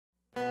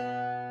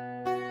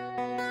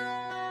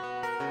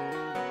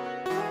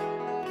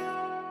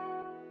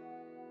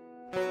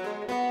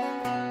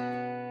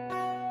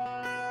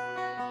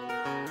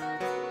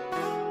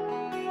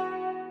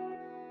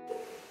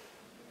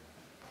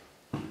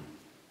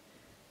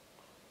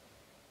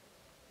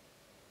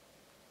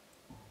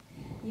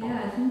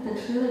think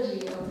the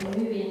trilogy of the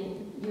movie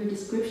and your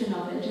description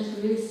of it just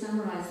really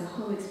summarized the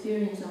whole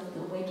experience of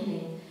the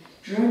awakening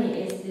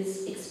journey. Is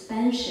this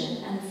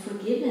expansion, and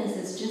forgiveness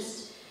is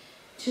just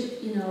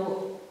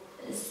to,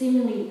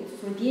 seemingly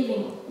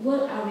forgiving.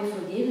 What are we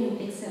forgiving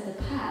except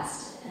the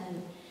past?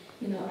 And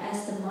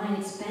as the mind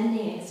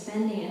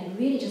expanding, and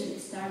really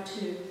just start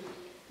to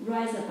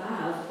rise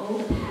above all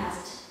the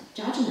past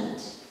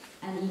judgment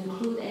and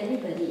include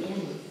everybody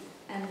in,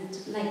 and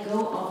let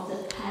go of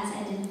the past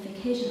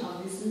identification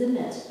of this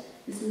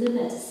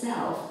limit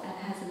self, and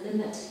has a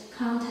limit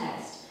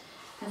context,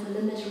 has a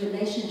limit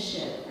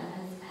relationship,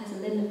 and has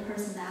a limit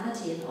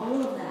personality, and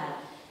all of that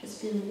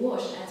has been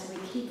washed as we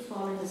keep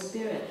following the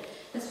spirit.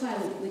 That's why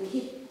we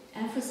keep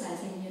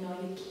emphasizing,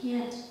 you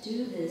can't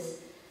do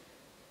this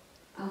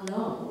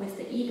alone with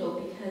the ego,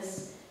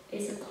 because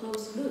it's a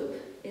closed loop.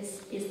 It's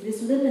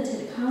this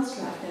limited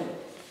construct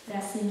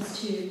that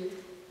seems to,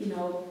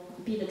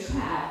 be the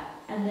trap.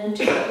 And then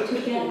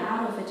to get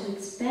out of it, to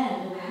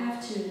expand, we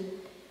have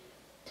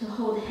to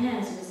hold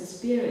hands with the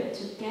spirit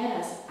to get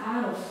us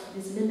out of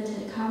this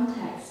limited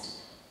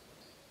context.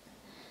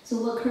 So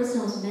what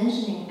Kirsten was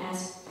mentioning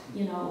as,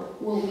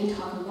 what we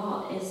talk a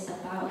lot is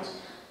about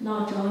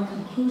not drawing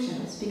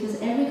conclusions,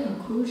 because every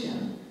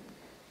conclusion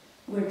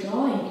we're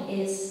drawing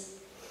is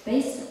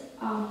based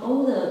on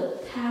all the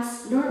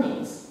past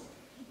learnings.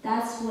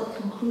 That's what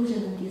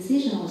conclusion and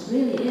decisions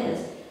really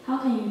is. How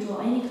can you draw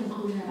any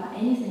conclusion about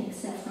anything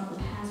except from the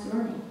past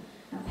learning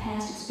and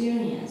past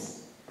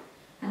experience?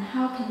 And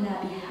how can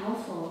that be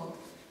helpful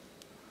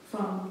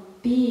from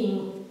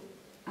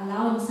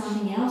allowing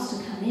something else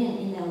to come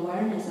in the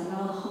awareness,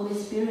 allow the Holy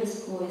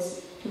Spirit's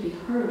voice to be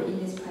heard in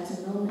this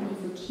present moment?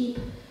 If we keep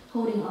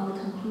holding on the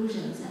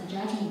conclusions and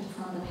judgment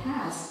from the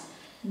past,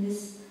 and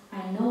this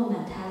I know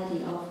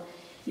mentality of,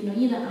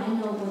 even I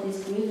know what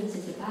this grievance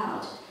is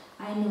about,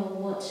 I know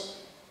what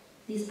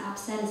this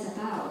upset is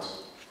about,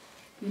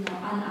 and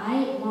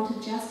I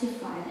want to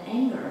justify the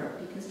anger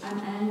because I'm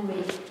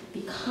angry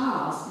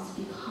because,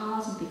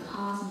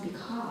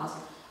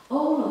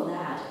 all of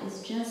that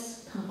is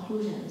just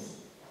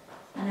conclusions.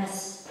 And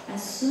as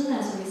soon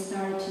as we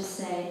start to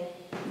say,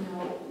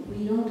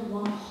 we don't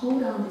want to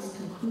hold on these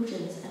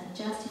conclusions and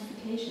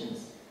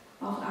justifications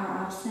of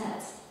our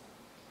upsets,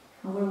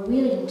 and we're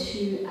willing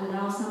to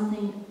allow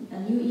a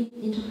new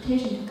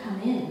interpretation to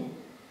come in,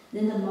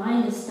 then the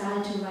mind is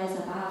starting to rise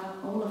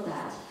above all of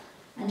that,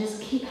 and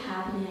just keep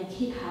happening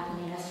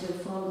as we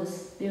follow the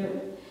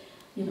spirit,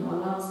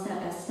 along step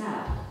by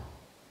step.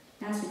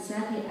 That's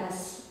exactly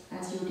as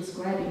you're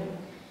describing,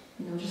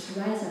 just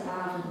rise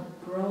above and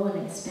grow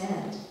and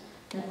expand.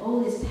 Then all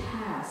this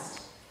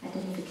past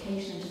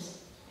identification just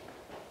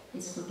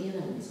is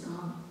forgiven, is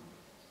gone.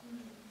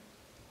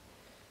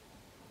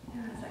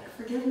 Yeah, it's like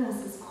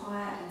forgiveness is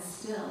quiet and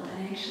still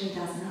and actually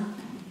does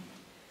nothing.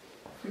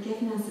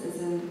 Forgiveness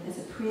is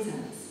a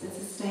presence, it's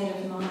a state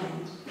of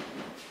mind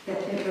that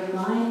it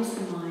reminds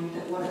the mind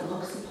that what it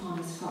looks upon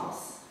is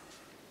false.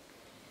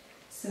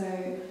 So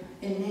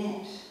in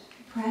that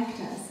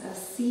practice of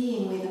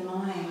seeing where the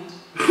mind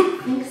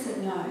thinks it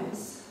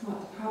knows what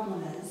the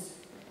problem is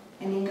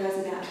and then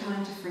goes about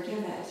trying to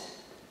forgive it,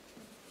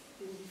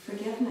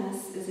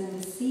 forgiveness is in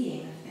the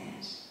seeing of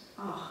that.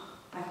 Oh,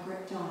 I've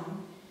gripped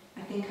on.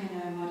 I think I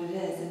know what it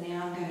is, and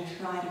now I'm going to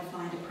try to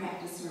find a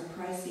practice or a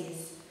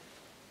process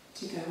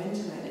to go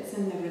into it. It's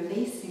in the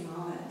releasing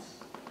of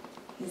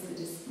it, is the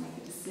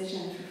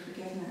decision for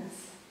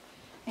forgiveness.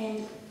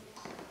 And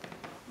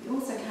you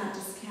also can't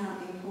discount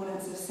the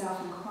importance of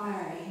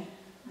self-inquiry.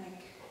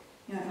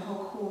 The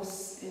whole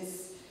course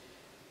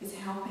is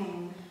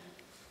helping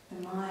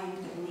the mind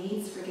that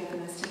needs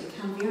forgiveness to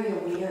become very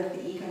aware of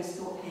the ego's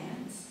thought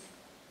patterns.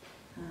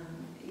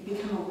 You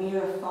become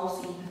aware of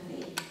false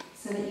empathy,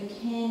 so that you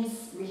can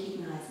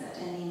recognize it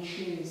and then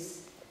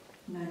choose,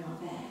 no,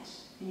 not that.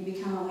 And you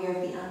become aware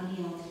of the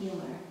unhealed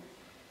healer.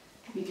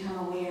 You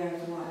become aware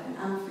of what an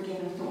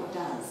unforgiven thought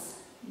does.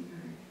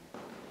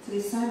 So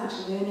there's so much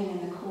learning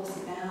in the course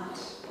about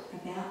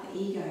the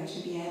ego to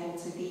be able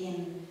to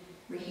then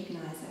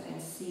recognize it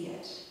and see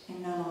it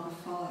and no longer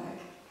follow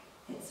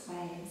its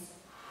ways.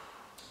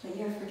 But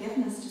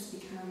forgiveness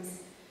just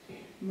becomes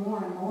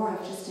more and more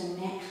of just a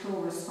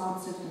natural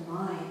response of the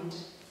mind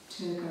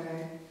to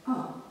go,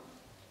 oh.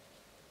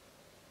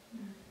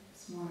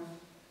 It's more of,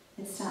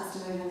 it starts to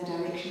move in the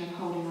direction of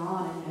holding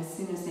on, and as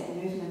soon as that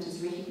movement is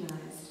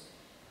recognized,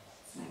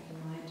 it's like the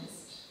mind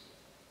just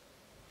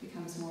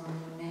becomes more and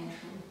more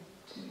natural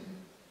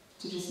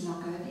to just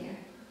not go there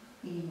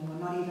anymore,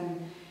 not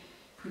even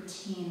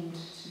pretend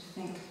to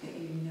think that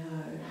you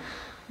know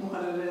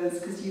what it is,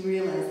 because you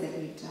realize that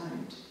you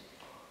don't.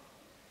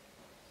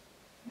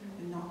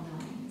 The not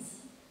knowing is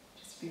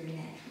just very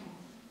natural.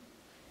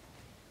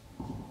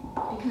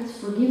 Because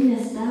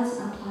forgiveness does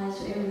apply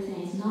to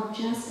everything. It's not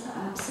just the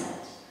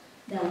upset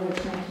that we're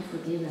trying to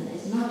forgive.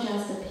 It's not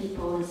just the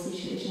people, the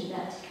situation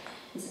that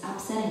is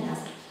upsetting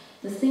us.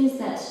 The things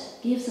that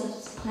gives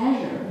us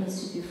pleasure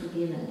needs to be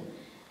forgiven.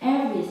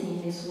 Everything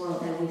in this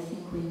world that we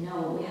think we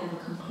know, we have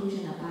a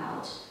conclusion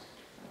about,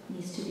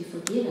 needs to be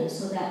forgiven,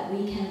 so that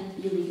we can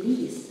be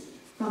released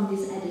from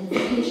this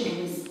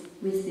identification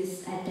with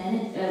this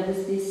identity,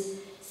 with this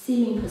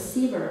seeming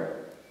perceiver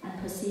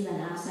and perceive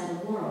an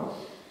outside world.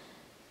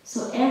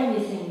 So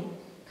everything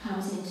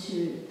comes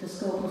into the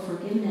scope of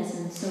forgiveness,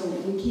 and so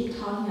we keep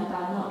talking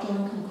about not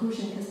drawing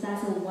conclusion, because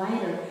that's a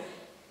wider,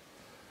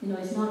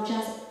 it's not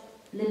just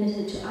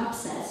limited to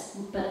upsets,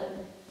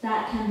 but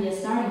that can be a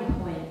starting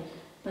point,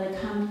 but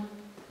it can,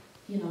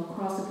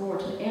 across the board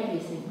to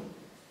everything,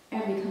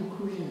 every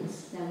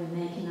conclusions that we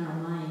make in our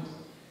mind.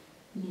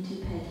 We need to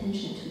pay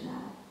attention to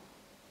that.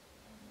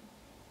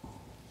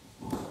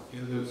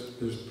 Yeah,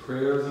 there's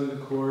prayers in the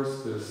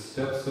Course, there's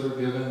steps that are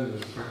given,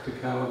 there's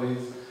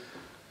practicalities,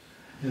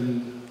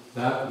 and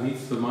that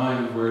meets the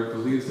mind where it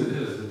believes it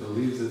is. It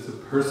believes it's a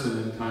person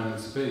in time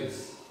and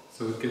space.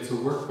 So it gets a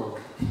workbook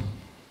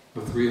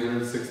of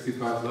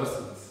 365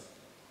 lessons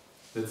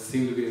that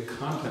seem to be a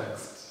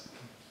context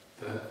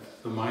that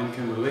the mind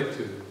can relate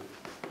to.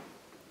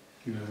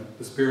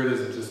 The Spirit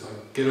isn't just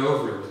like, get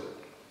over it.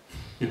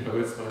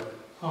 It's like,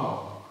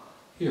 oh,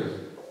 here,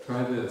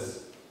 try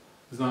this.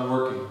 It's not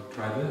working,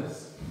 try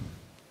this.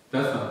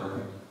 That's not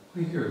working.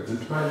 Well, here,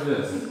 then try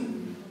this.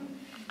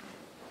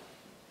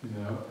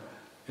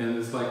 And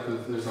it's like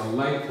there's a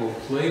lightful,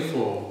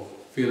 playful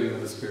feeling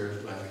of the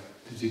Spirit, like,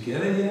 did you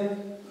get it yet?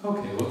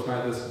 Okay, we'll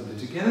try this one.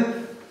 Did you get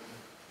it?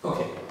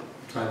 Okay,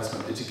 try this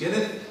one. Did you get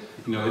it?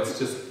 It's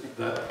just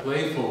that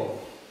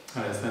playful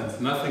kind of sense.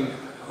 Nothing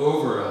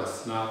over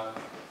us, not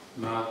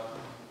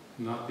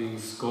being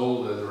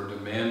scolded or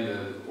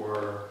demanded,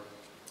 or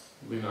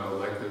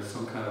like there's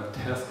some kind of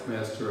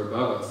taskmaster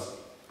above us.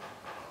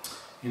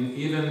 And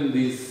even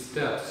these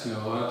steps, a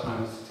lot of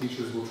times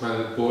teachers will try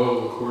to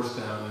boil the Course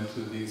down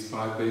into these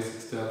 5 basic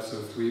steps,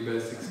 or 3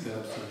 basic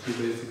steps, or 2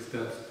 basic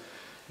steps.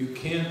 You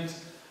can't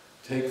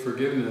take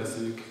forgiveness,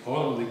 and you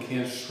ultimately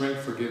can't shrink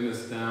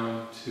forgiveness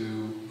down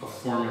to a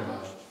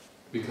formula,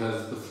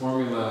 because the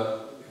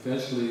formula,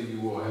 eventually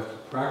you will have to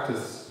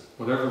practice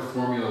whatever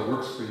formula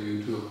works for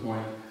you to a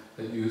point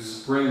that you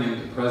spring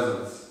into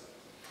presence.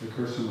 The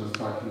Christian was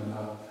talking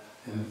about,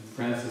 and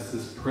Francis,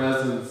 this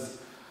presence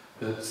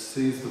that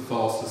sees the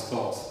false as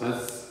false.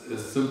 That's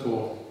as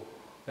simple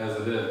as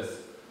it is.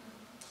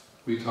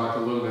 We talked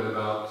a little bit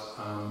about,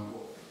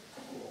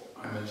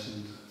 I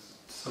mentioned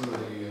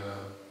somebody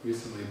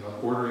recently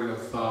about ordering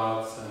of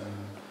thoughts and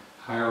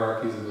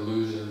hierarchies of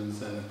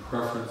illusions and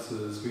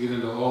preferences. We get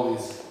into all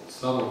these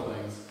subtle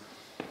things.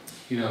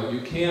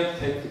 You can't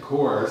take the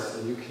Course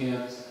and you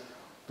can't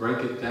break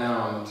it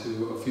down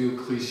to a few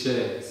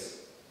cliches.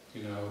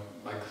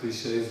 Like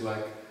cliches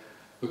like,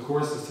 the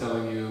Course is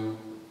telling you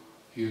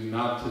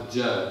not to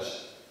judge.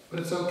 But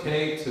it's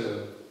okay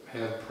to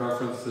have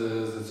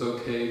preferences, it's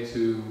okay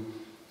to,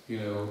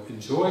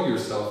 enjoy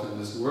yourself in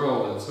this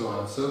world and so on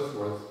and so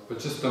forth, but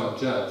just don't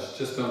judge,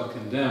 just don't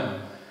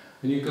condemn.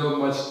 When you go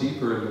much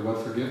deeper into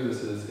what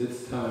forgiveness is,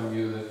 it's telling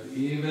you that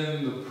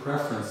even the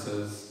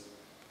preferences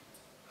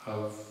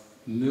of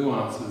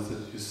nuances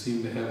that you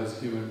seem to have as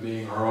a human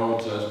being are all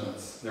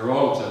judgments. They're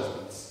all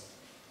judgments.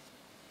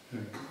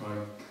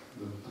 Like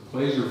the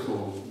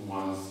pleasureful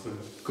ones, the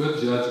good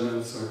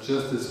judgments are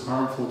just as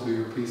harmful to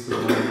your peace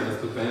of mind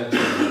as the bad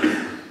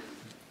judgments.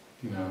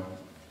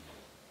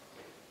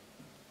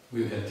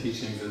 We've had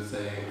teachings that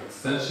say,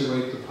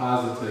 accentuate the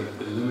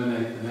positive,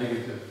 eliminate the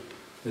negative,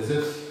 as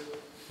if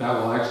that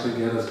will actually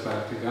get us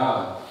back to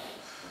God,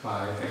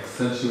 by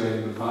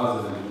accentuating the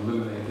positive and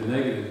eliminate the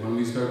negative. When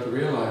we start to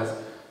realize,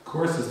 the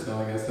Course is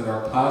telling us that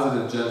our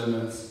positive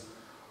judgments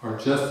are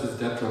just as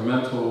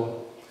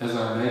detrimental as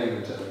our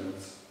negative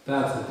judgments.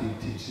 That's a deep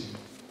teaching.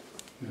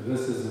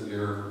 This isn't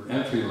your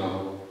entry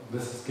level,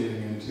 this is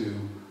getting into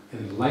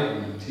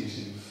enlightenment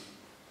teachings.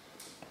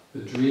 The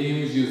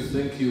dreams you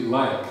think you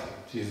like,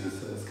 Jesus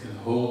says, can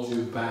hold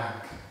you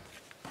back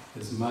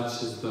as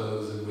much as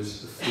those in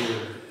which the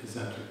fear is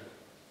entered.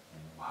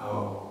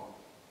 Wow.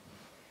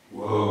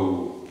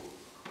 Whoa.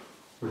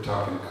 We're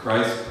talking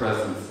Christ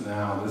presence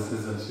now. This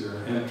isn't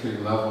your entry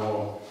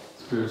level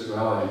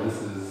spirituality.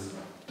 This is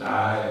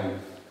dive.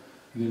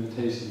 An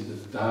invitation to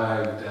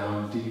dive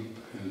down deep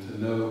and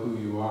to know who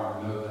you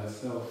are, know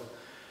thyself.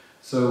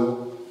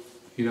 So,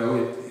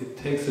 it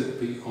takes it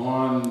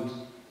beyond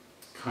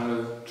kind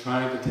of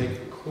trying to take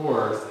the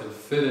Course and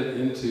fit it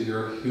into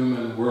your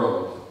human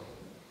world.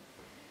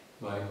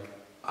 Like,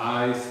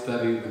 I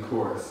study the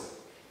Course.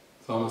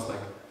 It's almost like,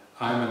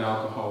 I'm an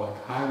alcoholic.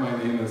 Hi, my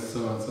name is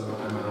so-and-so,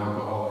 I'm an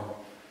alcoholic.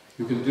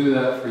 You can do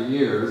that for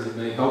years. It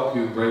may help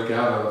you break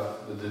out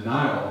of the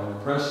denial and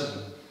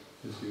repression.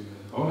 Because you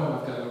go, oh no,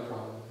 I've got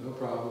no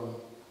problem,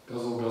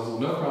 guzzle, guzzle,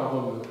 no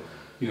problem.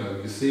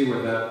 You see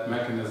where that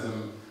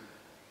mechanism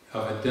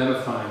of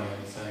identifying it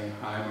and saying,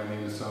 hi, my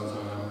name is so-and-so,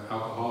 and I'm an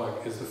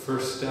alcoholic, is the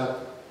first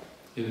step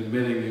in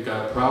admitting you've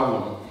got a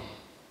problem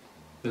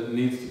that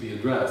needs to be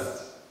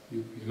addressed.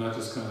 You're not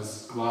just going to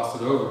gloss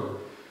it over.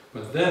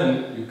 But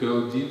then you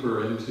go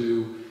deeper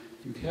into,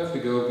 you have to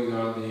go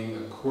beyond being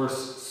a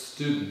Course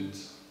student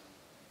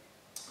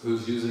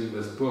who's using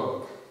this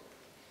book,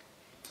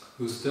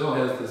 who still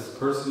has this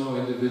personal,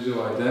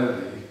 individual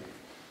identity,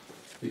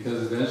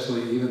 Because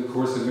eventually, even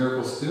Course in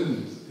Miracles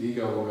students, the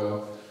ego will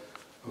go,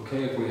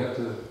 okay, if we have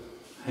to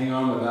hang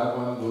on with that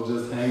one, we'll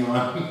just hang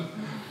on.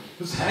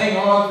 Just hang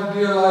on for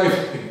dear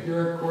life.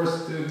 You're a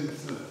Course student.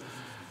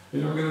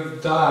 You're going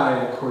to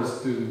die a Course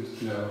student,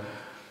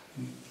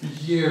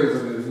 years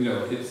of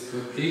it, it's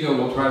the ego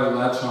will try to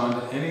latch on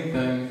to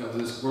anything of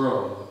this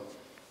world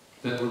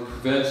that would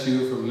prevent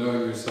you from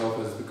knowing yourself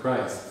as the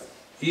Christ.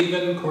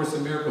 Even Course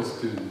in Miracles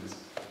students,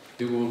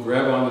 it will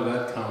grab onto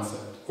that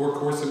concept. Or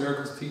Course in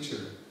Miracles teacher,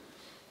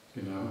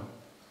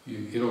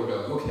 it'll go,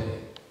 okay,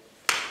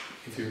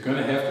 if you're going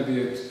to have to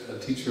be a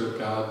teacher of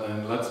God,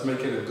 then let's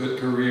make it a good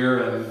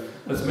career and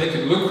let's make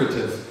it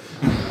lucrative.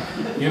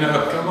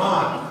 Come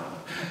on.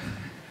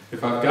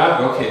 If I've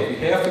got, okay,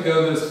 if you have to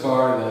go this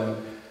far, then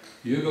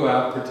you go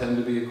out, pretend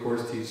to be a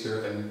Course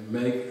teacher, and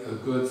make a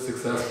good,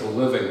 successful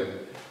living.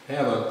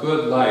 Have a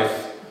good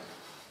life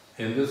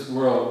in this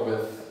world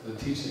with the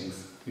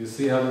teachings. You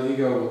see how the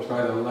ego will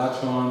try to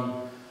latch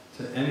on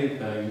to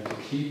anything to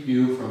keep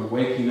you from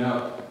waking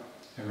up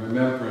and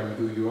remembering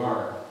who you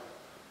are.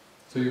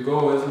 So your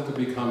goal isn't to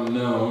become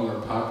known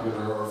or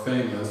popular or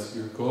famous.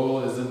 Your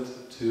goal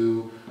isn't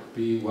to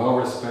be well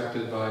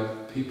respected by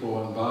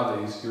people and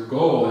bodies. Your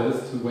goal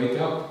is to wake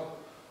up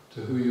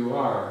to who you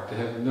are, to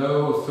have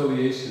no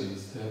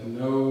affiliations, to have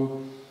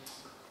no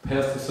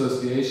past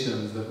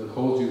associations that would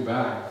hold you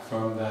back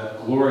from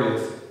that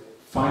glorious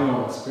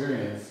final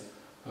experience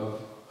of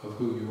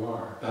who you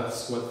are.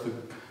 That's what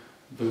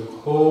the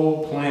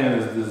whole plan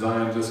is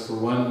designed just for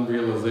one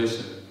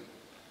realization.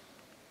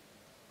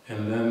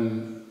 And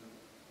then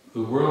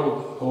the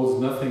world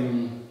holds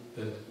nothing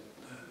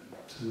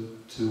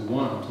to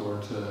want or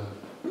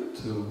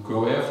to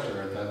go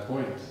after at that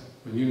point.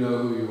 When you know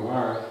who you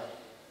are,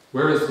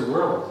 where is the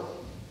world?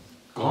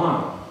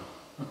 Gone.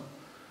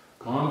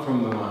 Gone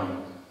from the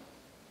mind.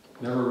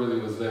 Never really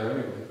was there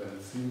anyway, but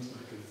it seems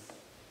like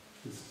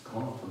it's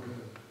gone for good.